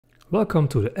Welcome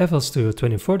to the FL Studio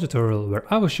 24 tutorial where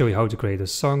I will show you how to create a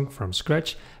song from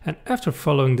scratch, and after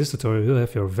following this tutorial you'll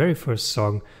have your very first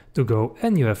song to go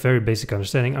and you have very basic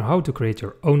understanding on how to create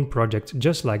your own project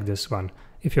just like this one.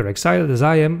 If you're excited as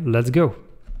I am, let's go!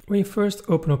 When you first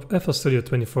open up FL Studio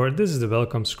 24, this is the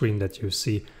welcome screen that you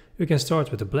see. You can start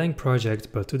with a blank project,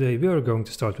 but today we are going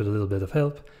to start with a little bit of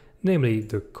help, namely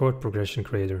the chord progression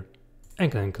creator.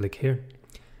 And then click here.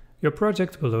 Your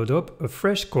project will load up a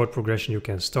fresh chord progression you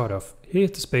can start off.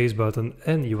 Hit the space button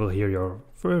and you will hear your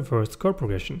very first chord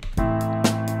progression.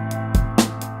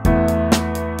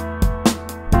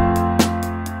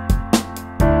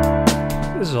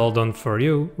 This is all done for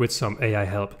you with some AI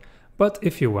help. But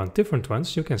if you want different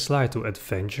ones, you can slide to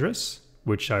adventurous,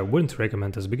 which I wouldn't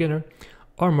recommend as a beginner,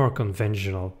 or more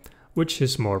conventional, which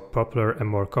is more popular and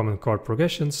more common chord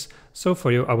progressions. So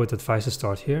for you, I would advise to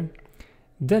start here.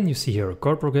 Then you see here a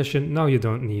chord progression. Now you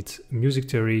don't need music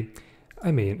theory,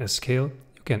 I mean a scale.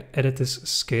 You can edit this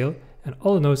scale and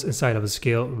all the notes inside of the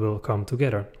scale will come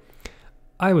together.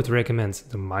 I would recommend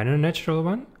the minor natural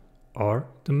one or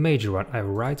the major one. I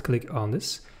right click on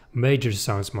this. Major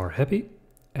sounds more happy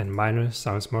and minor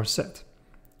sounds more sad.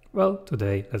 Well,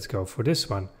 today let's go for this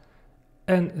one.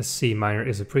 And a C minor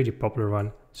is a pretty popular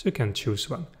one, so you can choose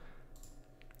one.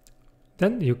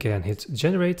 Then you can hit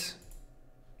generate.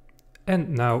 And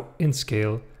now in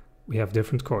scale we have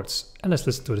different chords, and let's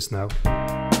listen to this now.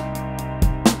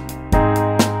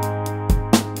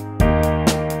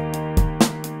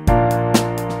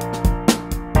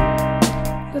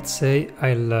 Let's say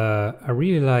I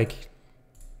really like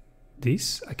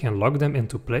these. I can lock them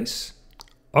into place,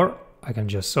 or I can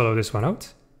just solo this one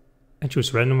out and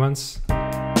choose random ones.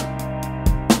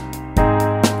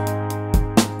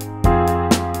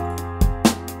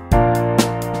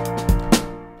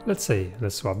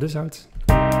 Let's swap this out.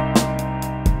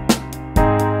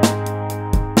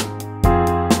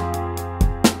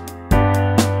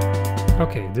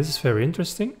 Okay, this is very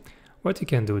interesting. What you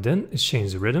can do then is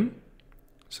change the rhythm.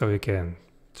 So you can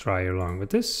try along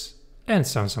with this and it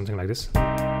sounds something like this.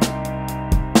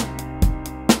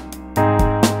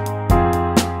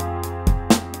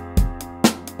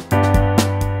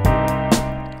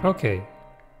 Okay.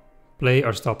 Play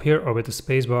or stop here or with the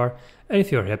spacebar, and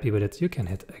if you're happy with it you can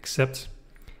hit accept.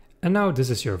 And now this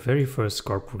is your very first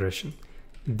chord progression.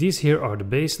 These here are the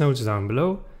bass notes down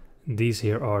below, these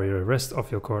here are your rest of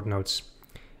your chord notes.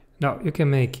 Now you can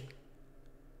make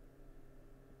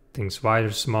things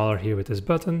wider, smaller here with this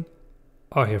button,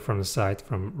 or here from the side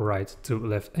from right to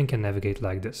left, and can navigate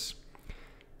like this.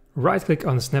 Right click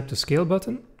on the snap to scale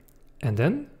button, and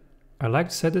then I like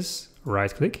to set this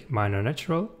right click, minor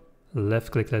natural,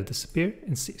 left click, let it disappear,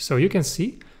 and see. So you can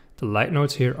see the light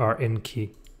notes here are in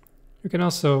key. You can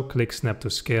also click snap to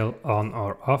scale on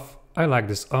or off. I like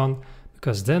this on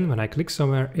because then when I click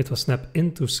somewhere it will snap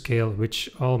into scale, which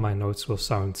all my notes will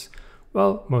sound,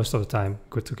 well, most of the time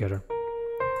good together.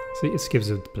 See, it skips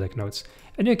the black notes.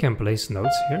 And you can place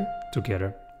notes here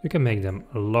together. You can make them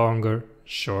longer,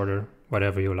 shorter,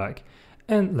 whatever you like.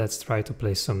 And let's try to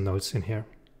place some notes in here.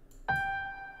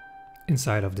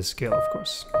 Inside of the scale, of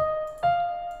course.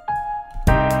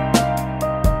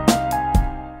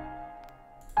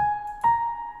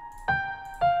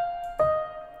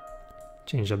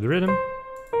 Change up the rhythm.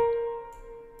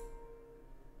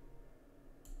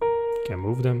 Can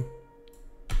move them.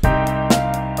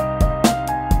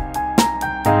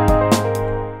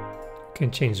 You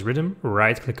can change rhythm,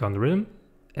 right click on the rhythm,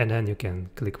 and then you can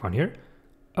click one here.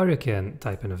 Or you can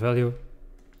type in a value.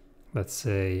 Let's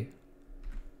say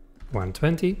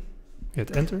 120.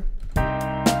 Hit enter.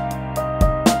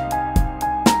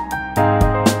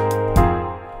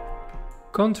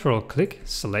 Control click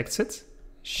selects it.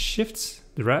 Shift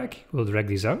drag will drag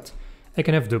these out. I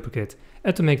can have duplicate,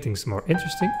 and to make things more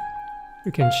interesting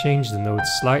you can change the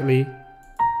notes slightly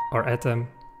or add them.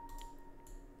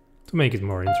 To make it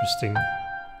more interesting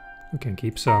you can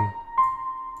keep some.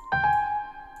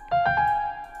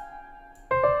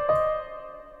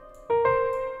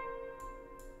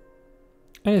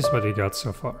 And this is what we got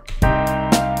so far.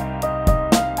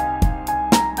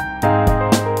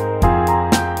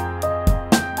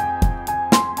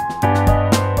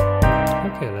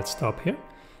 Okay, let's stop here.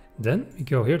 Then we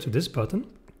go here to this button.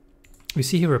 We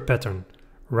see here a pattern.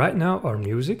 Right now our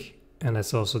music, and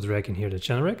let's also drag in here the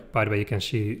channel rec. By the way, you can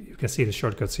see the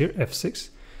shortcuts here, F6.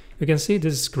 You can see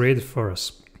this is created for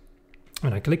us.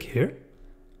 When I click here,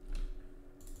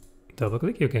 double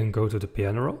click, you can go to the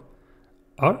piano roll.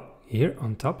 Or here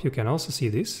on top you can also see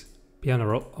this piano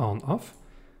roll on off.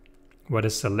 What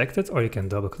is selected, or you can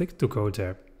double click to go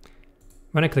there.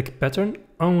 When I click pattern,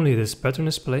 only this pattern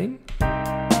is playing.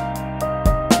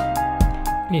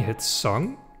 When you hit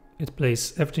song, it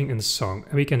plays everything in the song,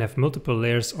 and we can have multiple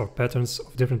layers or patterns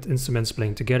of different instruments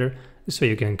playing together. This way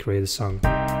you can create a song. You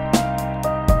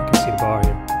can see the bar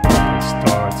here. You can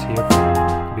start here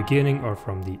from the beginning or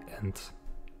from the end.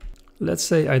 Let's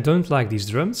say I don't like these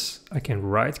drums. I can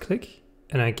right click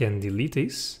and I can delete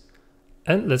these.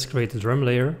 And let's create a drum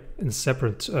layer in a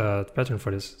separate pattern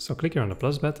for this. So click here on the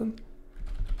plus button,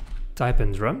 type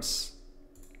in drums.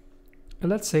 And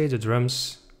let's say the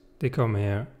drums, they come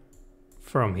here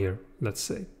from here, let's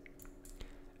say.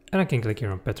 And I can click here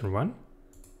on pattern 1.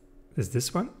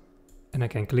 This one. And I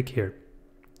can click here.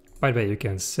 By the way, you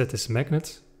can set this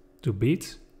magnet to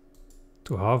beat,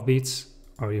 to half beats,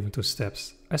 or even to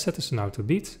steps. I set this now to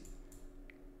beat.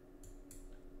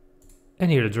 And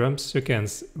here the drums, you can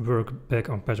work back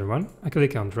on pattern 1. I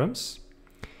click on drums.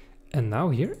 And now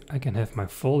here I can have my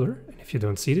folder. And if you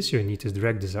don't see this, you need to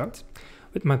drag this out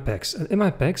with my packs. And in my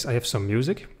packs, I have some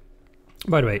music.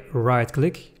 By the way, right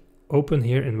click, open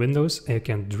here in Windows, and you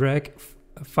can drag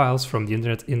files from the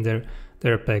internet in there.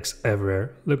 There are packs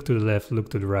everywhere. Look to the left, look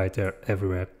to the right, they're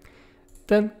everywhere.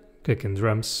 Then click in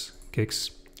drums, kicks.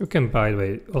 You can, by the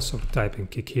way, also type in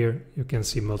kick here. You can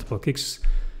see multiple kicks.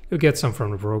 You get some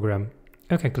from the program.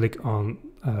 You can click on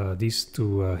these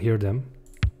to hear them.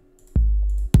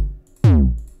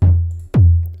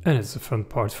 And it's a fun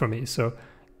part for me. So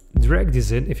drag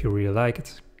this in if you really like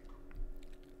it.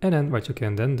 And then what you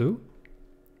can then do,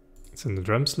 it's in the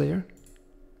drums layer.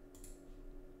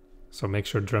 So make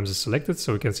sure drums is selected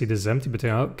so we can see this is empty, but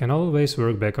you can always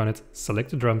work back on it. Select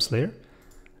the drums layer.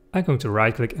 I'm going to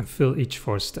right click and fill each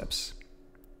 4 steps.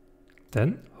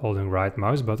 Then, holding right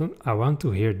mouse button, I want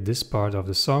to hear this part of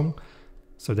the song.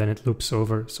 So then it loops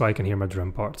over so I can hear my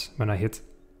drum part. When I hit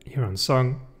here on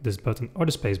song, this button or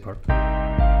the spacebar.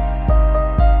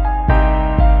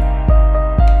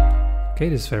 Okay,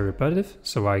 this is very repetitive,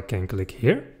 so I can click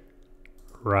here,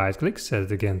 right click, set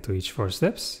it again to each 4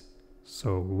 steps.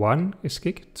 So 1 is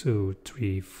kick, 2,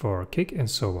 3, 4 kick, and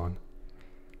so on.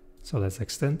 So let's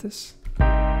extend this. Okay,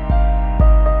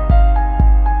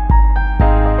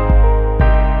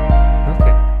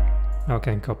 now I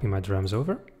can copy my drums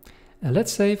over. And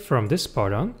let's say from this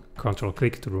part on, Control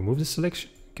click to remove the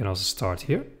selection. You can also start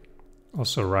here.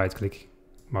 Also right click,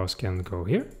 mouse can go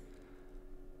here.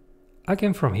 I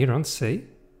can from here on say,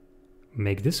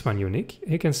 make this one unique.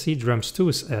 You can see drums 2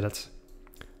 is added.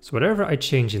 So whatever I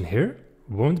change in here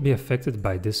won't be affected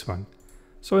by this one.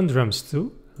 So in drums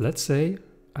 2, let's say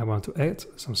I want to add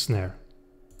some snare.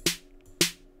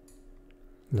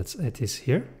 Let's add this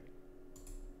here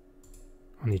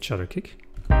on each other kick.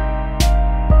 Down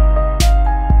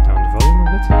the volume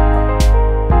a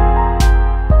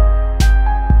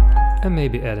bit. And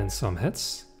maybe add in some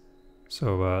heads.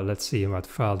 So let's see what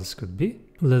file this could be.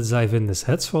 Let's dive in this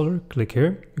heads folder, click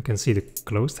here. You can see the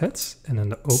closed heads and then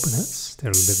the open heads.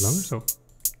 They're a little bit longer, so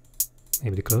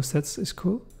maybe the closed heads is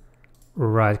cool.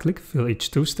 Right click, fill each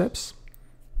 2 steps.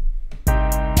 Quiet.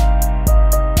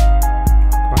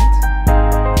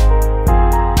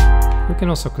 You can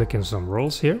also click in some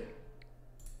rolls here.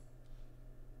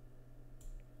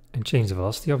 And change the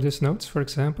velocity of these notes, for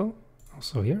example.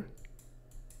 Also here.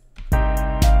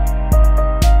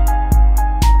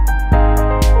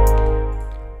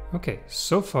 Okay,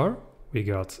 so far we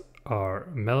got our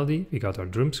melody, we got our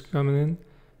drums coming in.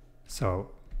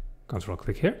 So Control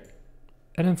click here.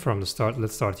 And then from the start,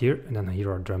 let's start here and then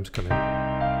here our drums come in.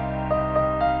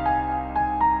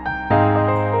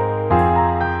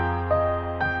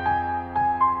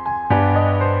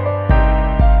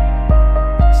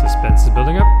 Suspense is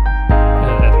building up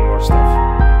and adding more stuff.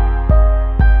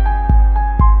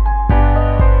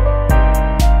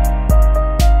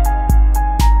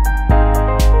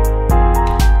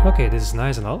 Okay, this is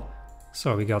nice and all.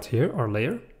 So we got here our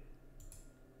layer.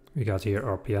 We got here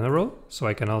our piano roll. So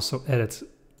I can also edit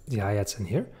the hi-hats in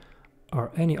here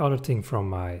or any other thing from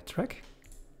my track.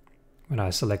 When I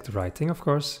select the right thing, of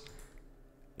course.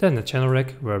 Then the channel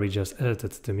rack where we just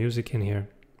edited the music in here.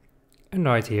 And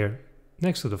right here,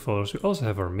 next to the folders, we also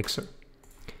have our mixer.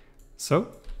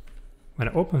 So when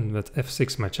I open with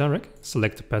F6 my channel rack,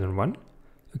 select the pattern 1,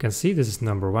 you can see this is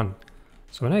number 1.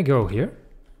 So when I go here,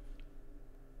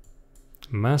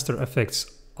 master affects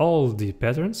all the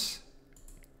patterns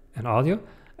and audio,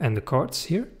 and the chords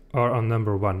here are on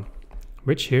number 1,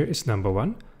 which here is number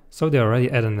 1, so they already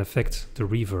add an effect, the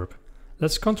reverb.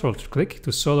 Let's Control click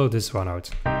to solo this one out.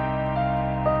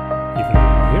 Even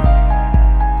over here.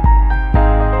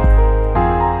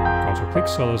 Control click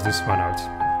solos this one out.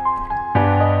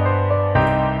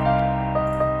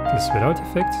 This without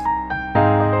effect,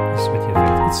 this with the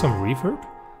effect. It's some reverb,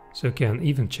 so you can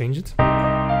even change it.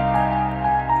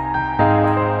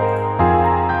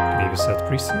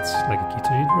 presets, like a key to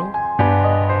read roll.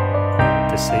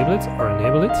 Disable it or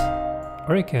enable it,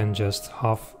 or you can just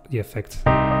half the effect.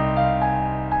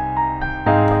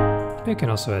 You can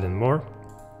also add in more.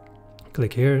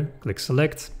 Click here, click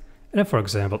select, and then for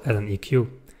example add an EQ.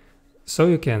 So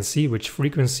you can see which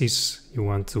frequencies you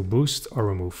want to boost or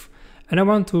remove. And I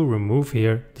want to remove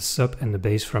here the sub and the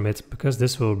bass from it, because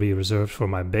this will be reserved for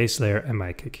my bass layer and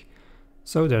my kick.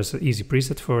 So there's an easy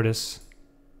preset for this.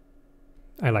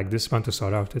 I like this one to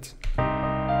start out with.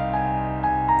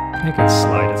 You can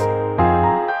slide it.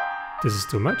 This is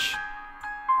too much.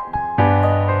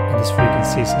 And this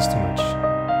frequencies is too much.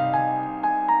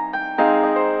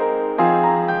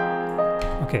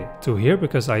 Okay, to here,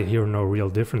 because I hear no real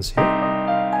difference here.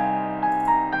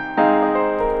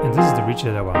 And this is the reach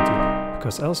that I want to,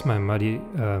 because else my muddy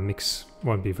mix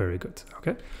won't be very good,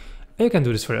 okay? And you can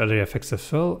do this for other effects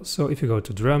as well. So if you go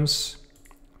to drums,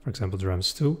 for example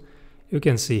drums 2, you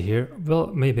can see here, well,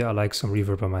 maybe I like some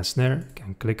reverb on my snare. You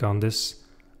can click on this,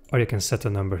 or you can set a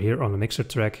number here on the mixer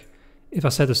track. If I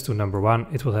set this to number 1,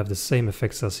 it will have the same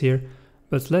effects as here.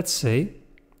 But let's say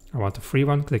I want a free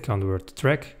one, click on the word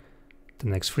track. The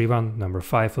next free one, number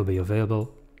 5, will be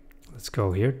available. Let's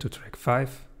go here to track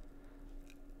 5.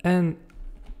 And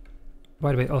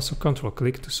by the way, also control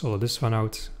click to solo this one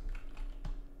out.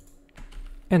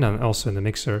 And then also in the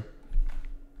mixer,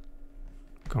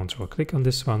 control click on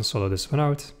this one, solo this one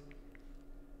out.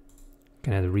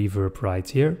 Can add a reverb right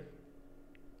here.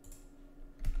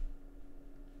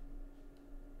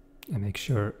 And make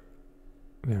sure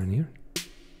we're in here.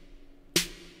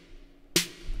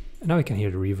 And now we can hear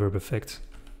the reverb effect.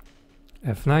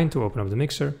 F9 to open up the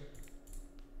mixer.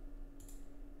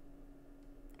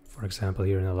 For example,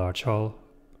 here in a large hall.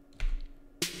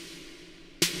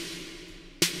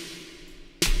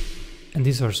 And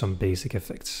these are some basic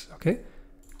effects, okay?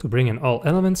 To bring in all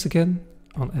elements again,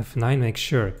 on F9 make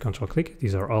sure control click,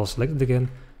 these are all selected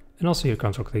again. And also here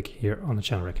control click here on the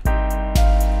channel rack.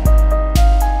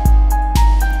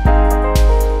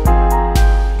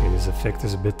 Okay, this effect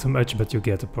is a bit too much, but you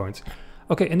get the point.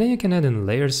 Okay, and then you can add in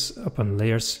layers upon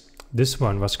layers. This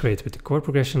one was created with the chord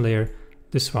progression layer.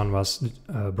 This one was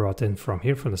brought in from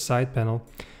here, from the side panel.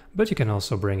 But you can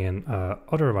also bring in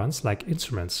other ones like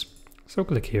instruments. So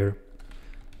click here.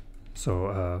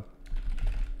 So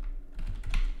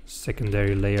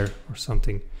secondary layer or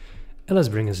something. And let's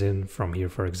bring us in from here,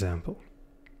 for example.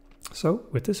 So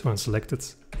with this one selected,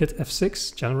 hit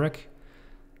F6, channel rack.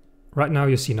 Right now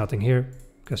you see nothing here,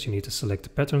 because you need to select the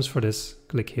patterns for this.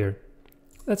 Click here.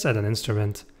 Let's add an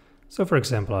instrument. So for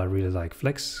example, I really like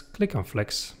flex. Click on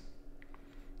flex.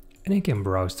 And you can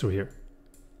browse through here.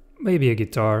 Maybe a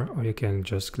guitar, or you can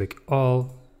just click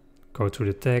all, go through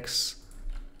the text.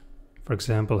 For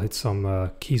example, hit some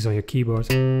keys on your keyboard.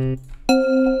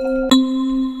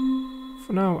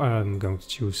 For now, I'm going to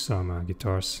choose some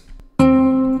guitars.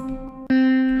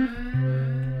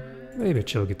 Maybe a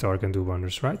chill guitar can do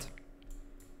wonders, right?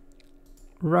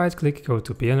 Right click, go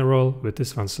to piano roll. With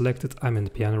this one selected, I'm in the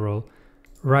piano roll.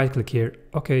 Right click here.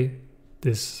 Okay,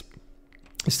 this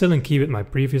is still in key with my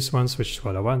previous ones, which is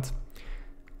what I want.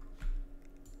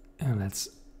 And let's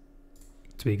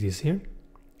tweak this here.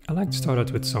 I like to start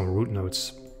out with some root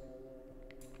notes.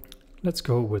 Let's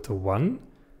go with a 1,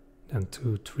 then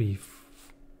 2, 3,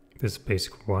 this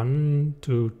basic 1,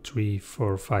 2, 3,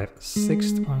 4, 5,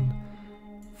 6, 1,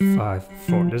 5,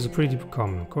 4. There's a pretty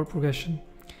common chord progression.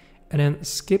 And then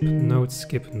skip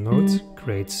note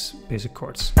creates basic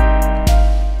chords.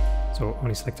 So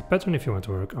only select a pattern if you want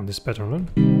to work on this pattern alone.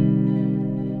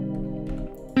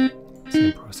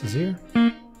 Same process here.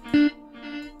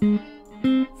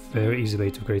 Very easy way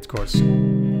to create chords.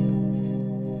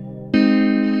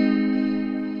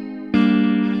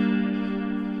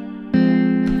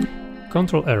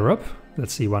 Control arrow up,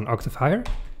 let's see 1 octave higher,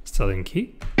 still in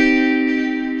key.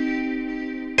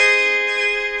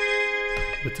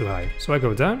 But too high. So I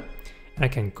go down and I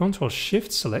can Control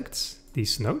Shift select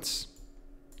these notes.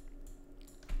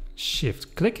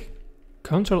 Shift click,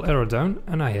 Control arrow down,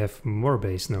 and I have more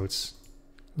bass notes,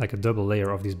 like a double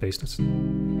layer of these bass notes.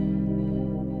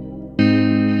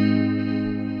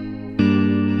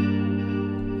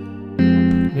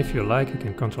 And if you like, you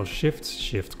can Control Shift,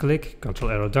 Shift click,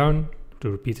 Control arrow down to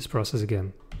repeat this process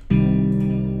again.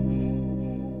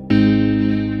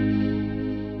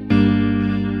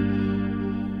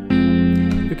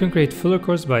 You can create fuller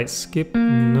chords by skip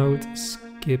note,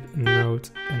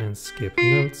 and then skip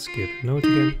note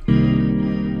again.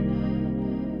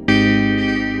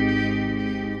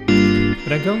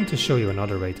 But I'm going to show you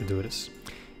another way to do this.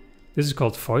 This is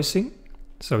called voicing.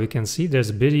 So you can see there's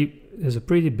a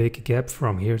pretty big gap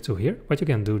from here to here. What you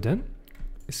can do then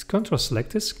is Control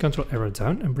select this, Control arrow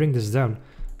down and bring this down.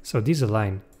 So these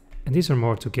align and these are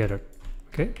more together.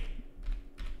 Okay.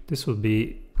 This will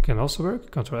be, can also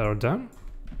work. Control arrow down,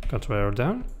 Control arrow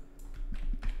down.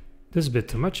 This is a bit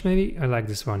too much maybe. I like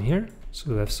this one here.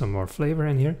 So we have some more flavor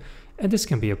in here. And this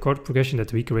can be a chord progression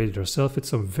that we created ourselves with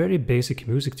some very basic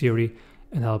music theory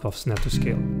and help of snap to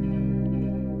scale.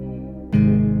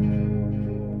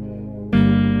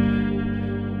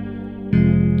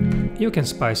 You can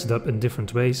spice it up in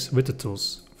different ways with the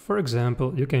tools. For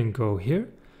example, you can go here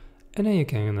and then you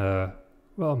can,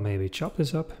 well, maybe chop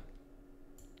this up,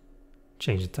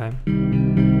 change the time.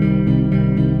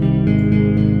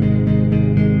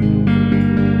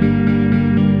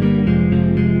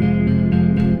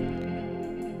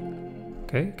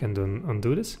 Okay, can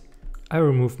undo this. I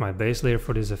remove my base layer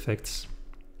for these effects.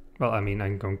 Well, I mean,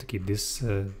 I'm going to keep this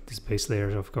this base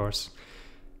layer, of course.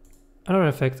 Another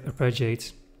effect,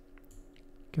 arpeggiate.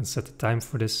 Can set the time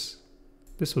for this.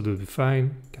 This will do be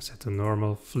fine. Can set to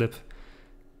normal, flip,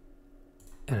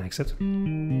 and accept. Okay,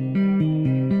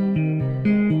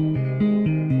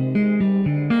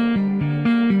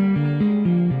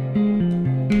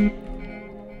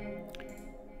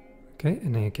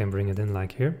 and then you can bring it in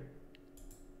like here.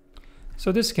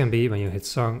 So this can be, when you hit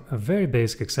song, a very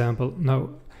basic example. Now,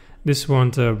 this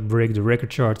won't break the record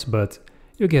charts, but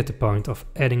you get the point of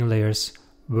adding layers,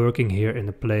 working here in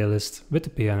the playlist with the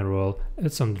piano roll,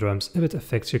 with some drums and with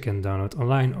effects you can download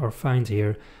online or find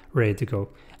here ready to go.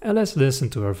 And let's listen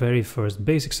to our very first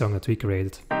basic song that we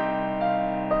created.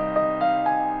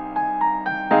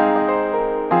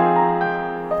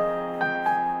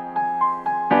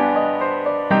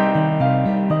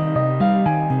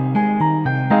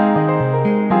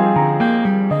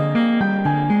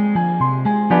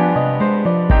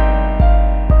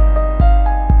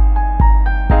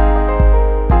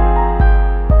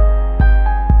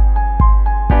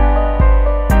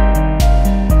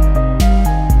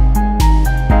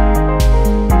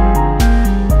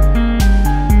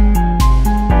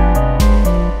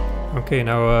 Okay,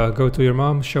 now go to your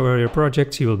mom, show her your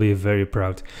project, she will be very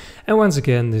proud. And once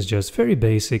again, this is just very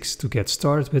basics to get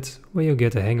started with. When you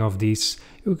get the hang of these,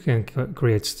 you can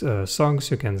create songs,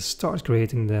 you can start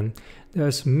creating them.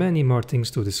 There's many more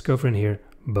things to discover in here,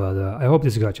 but I hope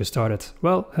this got you started.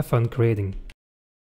 Well, have fun creating.